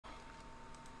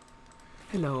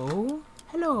Hello?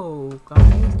 Hello,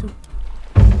 guys.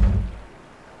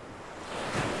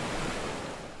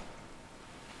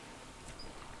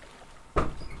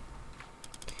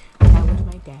 That was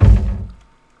my dad.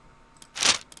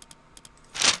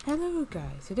 Hello,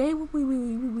 guys. Today we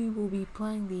will be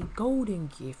playing the Golden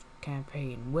Gift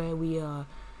campaign, where we are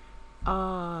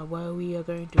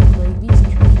going to play these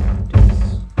two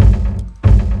characters.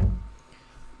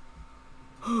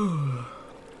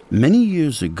 Many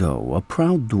years ago, a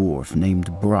proud dwarf named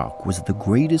Brock was the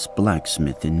greatest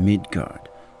blacksmith in Midgard,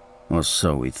 or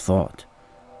so he thought,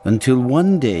 until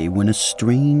one day when a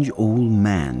strange old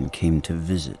man came to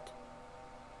visit.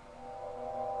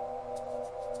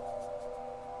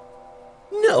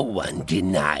 No one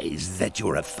denies that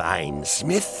you're a fine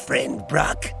smith, friend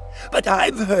Brock, but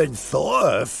I've heard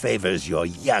Thor favors your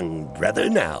young brother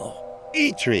now.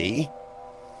 Eitri,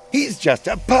 he's just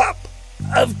a pup.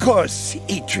 Of course,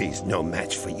 Eitri's no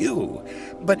match for you,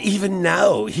 but even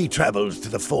now he travels to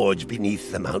the forge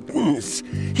beneath the mountains.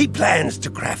 He plans to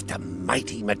craft a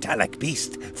mighty metallic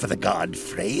beast for the god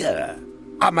Freyr.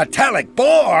 A metallic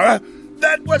boar?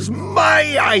 That was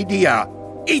my idea!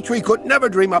 Eitri could never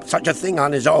dream up such a thing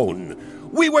on his own.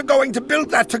 We were going to build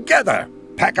that together.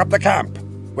 Pack up the camp.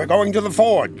 We're going to the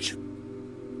forge.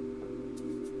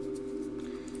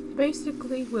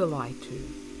 Basically, we'll lie to.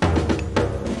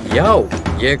 Já,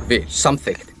 ég vil,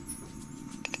 samþykkt.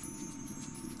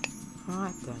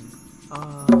 Alright then.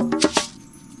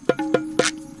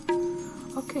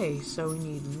 Okay, so we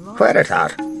need... Hver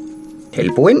þar?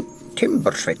 Tilbúinn,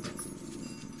 timbursveinn.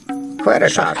 Hver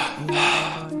þar?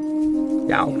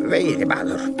 Já,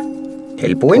 veiðimaður.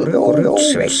 Tilbúinn,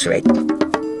 rjósveinn.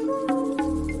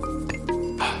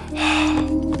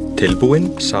 Tilbúinn,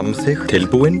 samþykkt.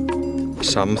 Tilbúinn,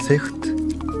 samþykkt.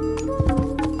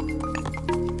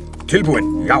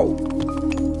 Tilbúinn, já.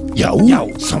 Já,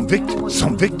 samþykkt.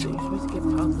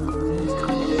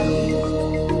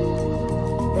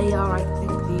 They are, I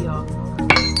think,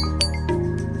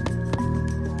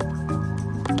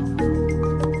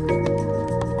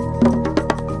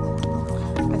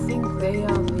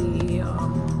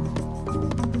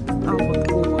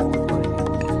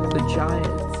 the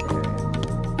giants there.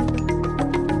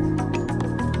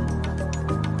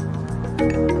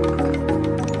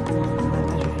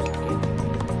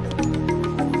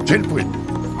 Tilbúinn.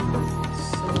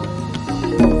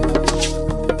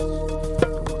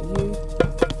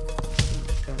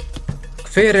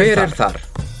 Hver er þar?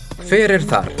 Hver er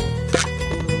þar?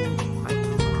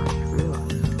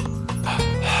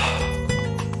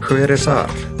 Hver er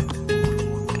þar?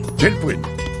 Tilbúinn.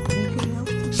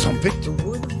 Samþykkt.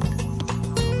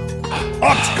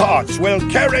 Ox carts will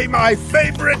carry my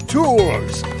favorite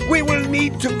tools. We will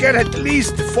need to get at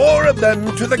least 4 of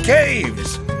them to the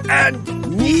caves. And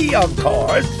me, of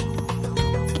course.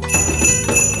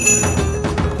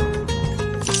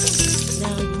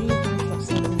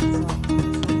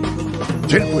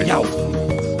 Tilbúinn. Já.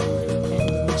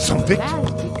 Samþykkt.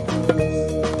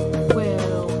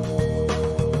 Well,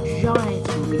 giants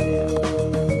will be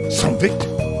there. Samþykkt.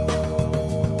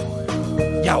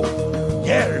 Já.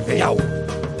 Já.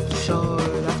 So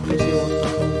that's basically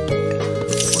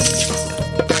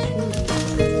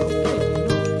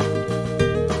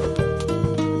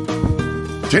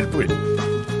Tilbúinn.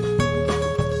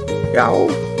 Já.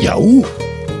 Já.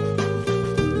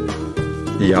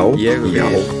 Já, ég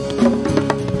vil.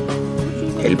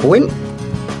 Tilbúinn.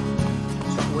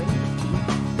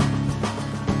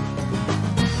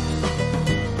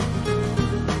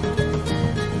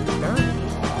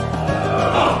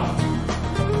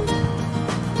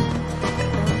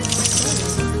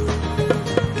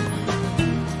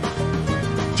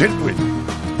 Tilbúinn.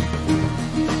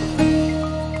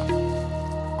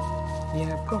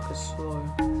 Yeah, Brock is slow.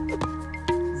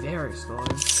 Very slow.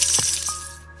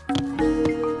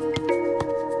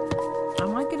 I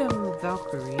might get a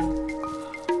Valkyrie.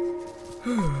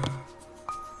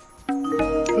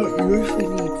 You usually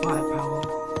need firepower.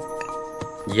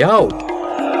 Já,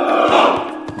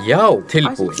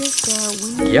 tilbúinn.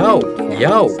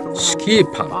 Já,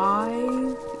 skipan.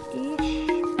 5-ish?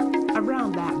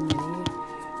 Around that many.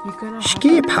 You're gonna have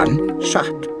Skipan, to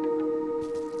satt.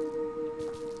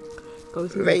 go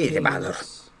through the Veiðimaður.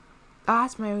 caves.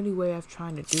 That's my only way of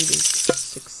trying to do this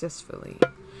successfully.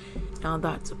 Now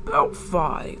that's about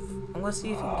 5. And let's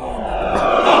see if you can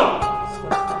get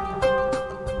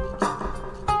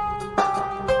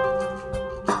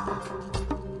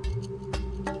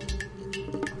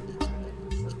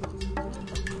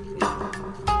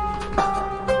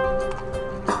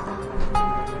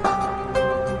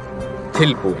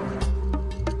Tilbúinn.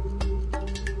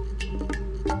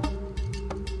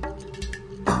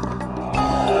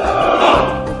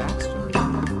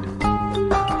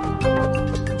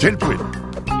 Tilbúin. You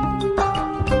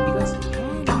guys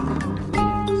can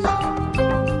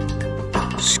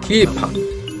Skipan.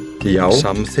 Já.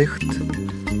 Samþykkt.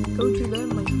 Don't you learn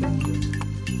my friend?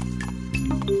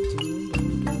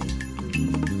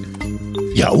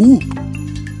 Já.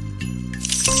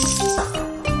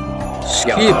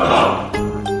 Skipan.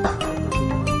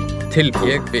 Tilbúin.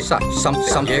 Ég vil.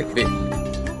 Samþykkt. Ég vil.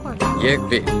 Ég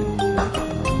vil.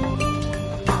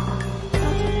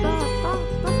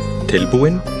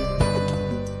 Tilbúin.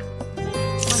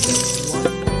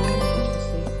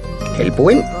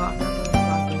 Tilbúin.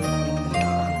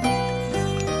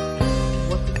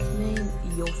 What's its name?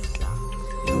 Yosa.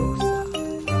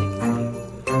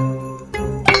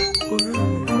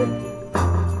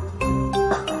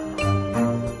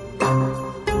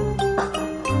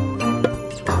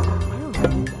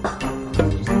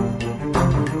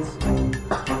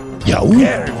 Já.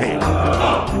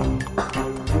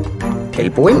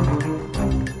 Tilbúin.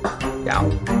 Já.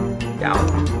 Já.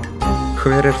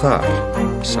 Hver þar?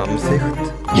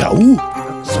 Samþykkt. Já.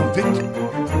 Samþykkt.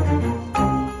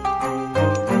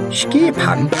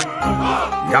 Skipan.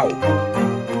 Já.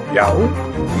 Já.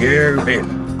 Ég vil.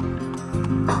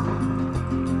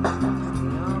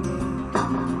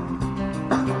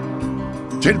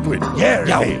 Tilbúin. Já.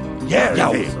 Já. Já.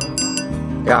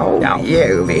 Já. Já.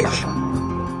 Ég vil.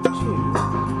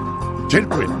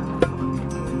 Tilbúin.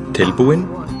 Tilbúin.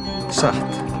 Satt.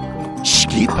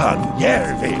 Skipan. Já.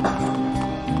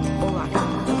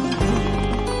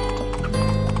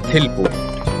 Tilbúin.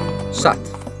 Satt.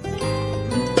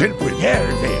 Tilbúin. Já.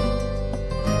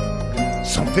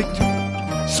 Samþykkt.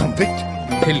 Samþykkt.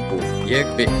 Tilbúin. Ég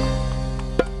vil.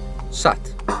 Satt.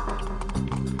 What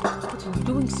are you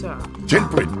doing, sir?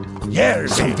 Tilbúin. Já.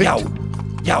 Samþykkt. Já.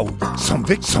 Já.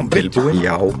 Samþykkt. Samþykkt. Tilbúin.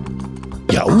 Já.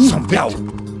 Já. Samþykkt. Já.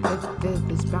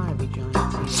 There's bound to be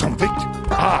giants. Samþykkt.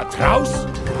 Traus.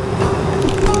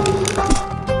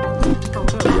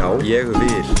 Já. Ég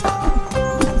vil.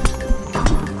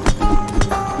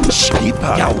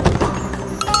 Skipan. Já.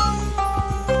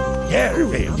 Já.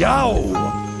 Já.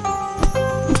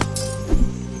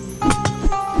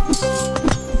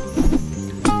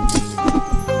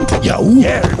 Já. Já.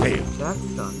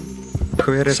 That's done.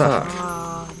 Hver þar?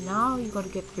 Now you gotta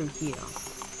get through here.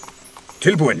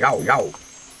 Tilbúin. Já. Já.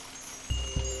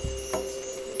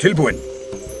 Tilbúin.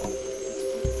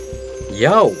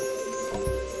 Já.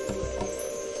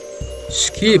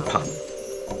 Skipan.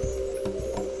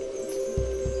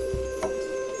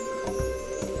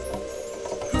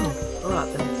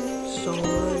 Alright then. So we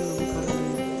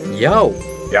gotta Já.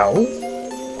 Já.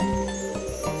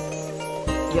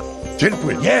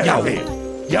 Tilbúin. Já.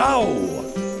 Já.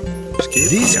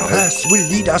 This Já. path will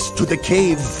lead us to the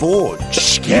cave forge.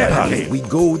 Skipan. If we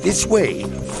go this way,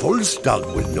 Volstag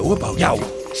will know about it.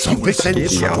 He will send Já.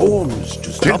 storms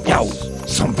to stop us.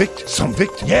 Samþykkt.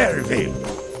 Samþykkt. Já.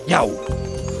 Já.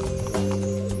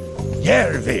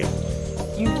 Já.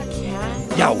 You can.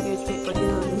 Já. Já.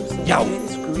 Já.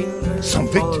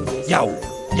 Samþykkt. Já.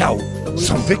 Já.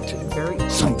 Samþykkt.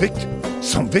 Samþykkt.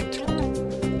 Samþykkt.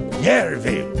 Já.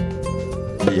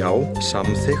 Já.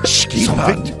 Samþykkt.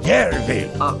 Skipan. Já.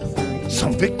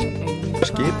 Samþykkt.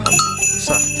 Skipan.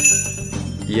 Satt.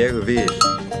 Ég vil.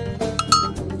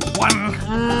 1,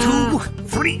 2,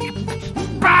 3.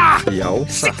 Bah! Já.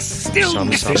 Satt.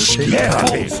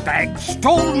 Samþykkt. Volstag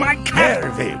stole my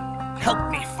cattle. Já. Help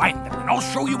me find them, and I'll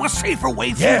show you a safer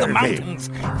way through the Jervy. mountains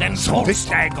than Something-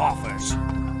 Volstag offers.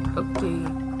 Okay.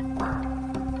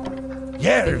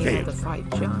 Já. Then you have to fight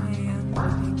giants. I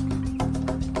think.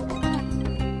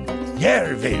 Já.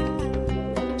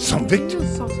 Samþykkt. I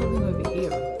just saw something over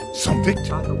here Samþykkt.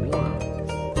 by the water.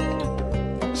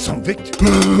 Samþykkt.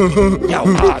 Já.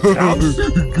 Traus.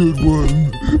 Good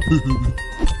one.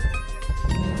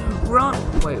 Run!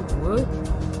 Wait, what?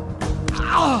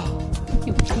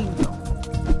 You kingdom.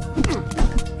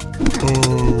 Oh,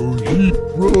 he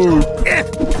broke.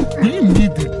 We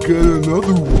need to get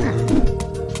another one.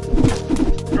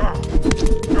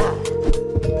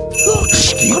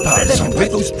 Skipan.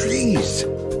 Samþykkt. Those trees.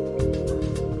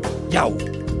 Já.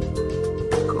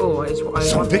 Go, I want the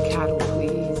Something. cattle,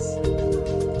 please.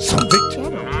 Samþykkt.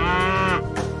 Cattle.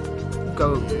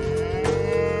 Go.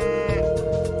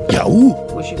 Já.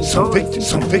 Wish you could Samþykkt. go if you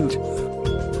Samþykkt.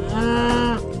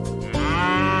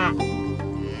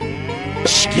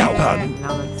 Skipan.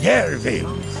 Now that's Já.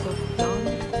 some stuff done.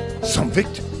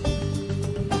 Samþykkt.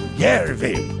 Já.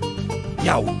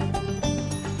 Já.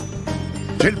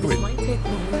 Tilbúin. Might take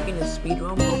longer in a speed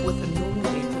run, but with a normal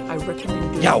game, I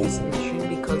recommend doing Yow. this mission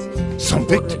because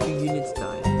Something. you let your units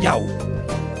die. Já.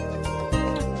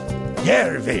 Já.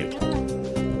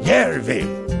 Já.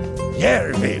 Já.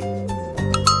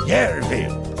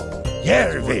 Jervil.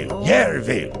 Jervil.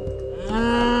 Jervil.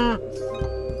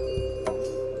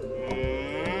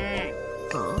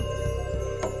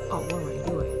 Oh, what am I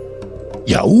doing?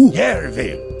 Jau.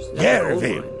 Jervil.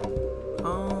 Jervil.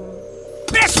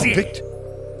 Bessie! Vict.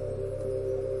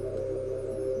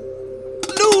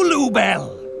 Lulu Bell!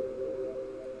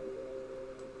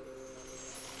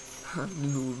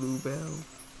 Lulu Bell.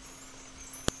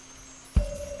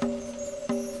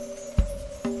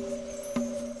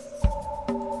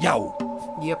 Jau.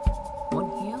 Yep. One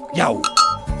here. Jau.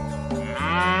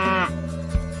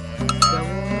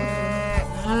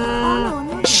 Oh,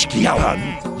 no, Skiapan.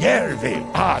 Jervil.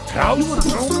 Traus.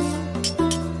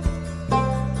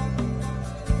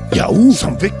 Jau.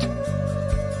 Som Vict.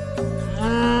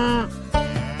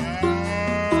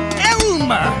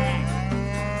 Elmer!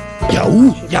 Jau.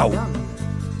 Jau.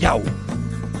 Jau.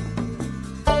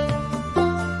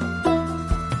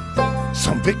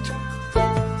 Som Vict.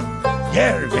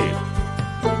 Jervil.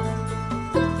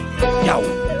 Jau.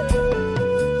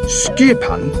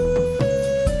 Skipan.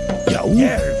 Jau.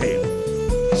 Jervil.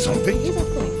 Som Vict. Here's the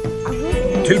thing. I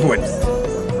read Tilbúin.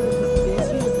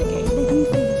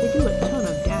 They do a ton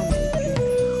of damage.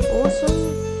 Also,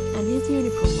 and here's the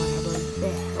only problem I have on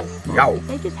their health. Yow.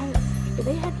 If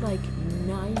they had like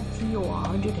 90 or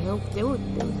 100 health, they would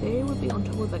be on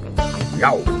top of like a titan.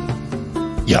 Jau.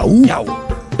 Jau. Jau.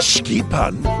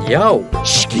 Skipan. Já,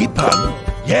 Skipan.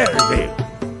 Jervil.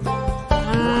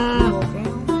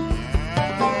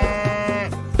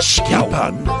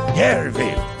 Skipan.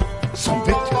 Jervil. Som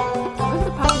Vict. Where's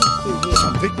the power through here?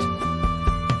 Som Vict.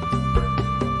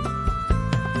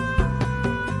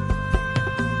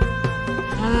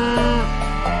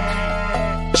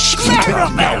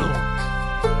 Clarabelle!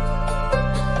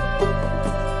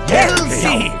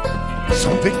 Elsie!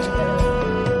 Som Vict.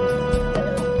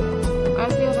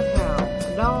 Where's the other cow?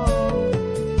 No.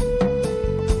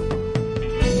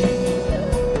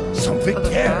 Som Vict.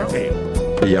 Jervil.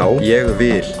 Já, ég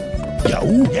vil. Jau.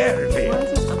 Jervil. Where's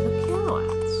this other cow at?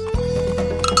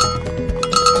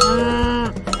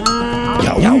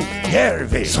 Jau. Jau.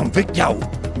 Jervil. Som Vict. Jau.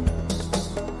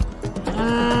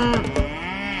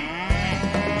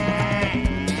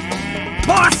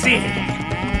 Bossy!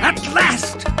 At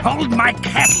last! Hold my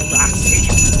cattle, lassie!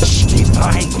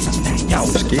 Skipan. Jau.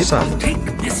 Skipan.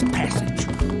 Take this passage.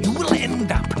 You will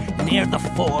end up near the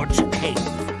Forge Cave.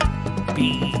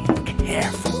 Be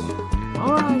careful.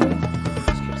 Alright.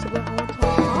 Skips the whole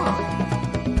time.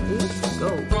 Let's go.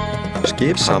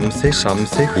 Skip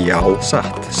samþykk. Já,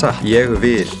 satt. Ég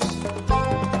vil.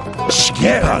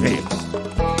 Skipan.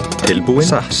 Tilbúin.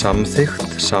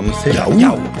 Samþykkt. Jau.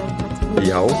 Jau.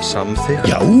 Já, samþykkt.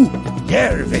 Jau.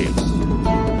 Jervil.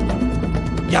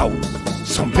 Jau.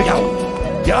 Som Vict. Jau.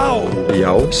 Jau.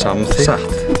 Já,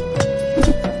 samþykkt.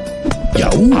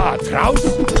 Jau. Traus.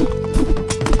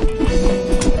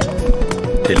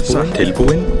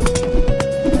 Tilbúin.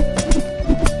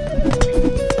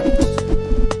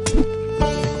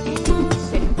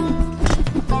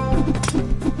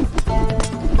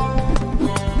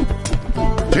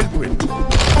 Tilbúin.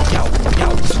 Jau.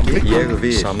 Jau. Som Vict. Ég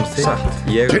vil. Samþykkt.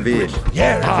 Ég vil.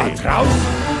 Jervil. Traus.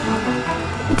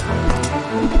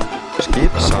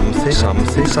 Skip samþykkt.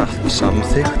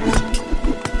 Samþykkt.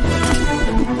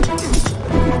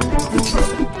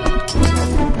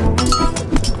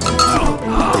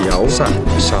 Já,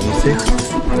 samþykkt.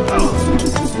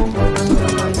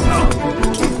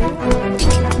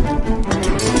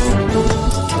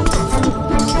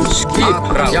 skip,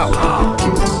 já.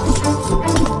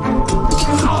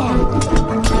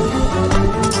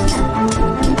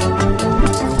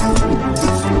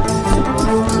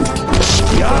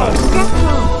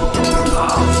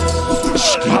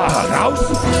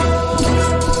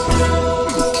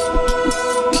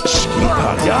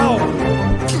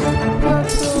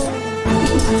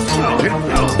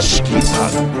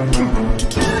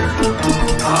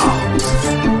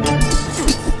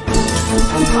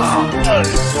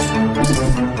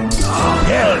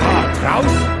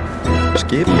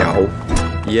 Skip, já.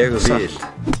 Ég vil.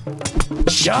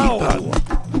 Já.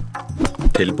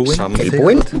 Tilbúin.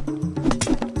 Tilbúin.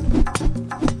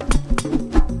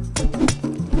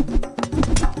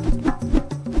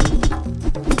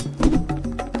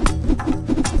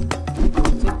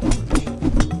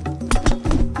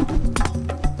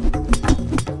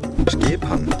 Skip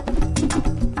hann.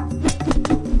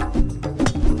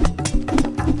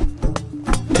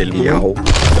 Tilbúin. Já.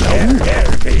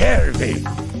 Herfi.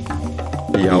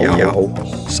 Já. Já.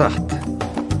 Satt.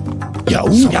 Já.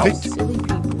 Silly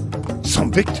people.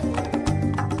 Samvikt.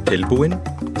 Tilbúin.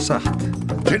 Satt.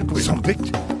 Tilbúin.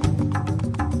 Samvikt.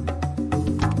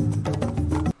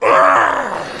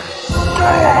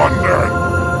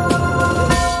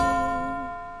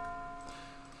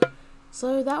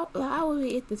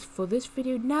 it this for this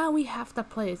video. Now we have to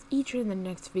play as each in the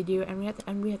next video, and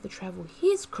we have to travel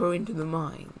his crew into the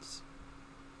mines.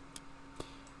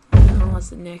 Unless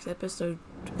the next episode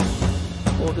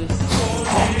for this.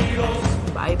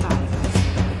 Bye bye.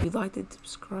 If you liked it,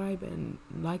 subscribe and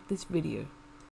like this video.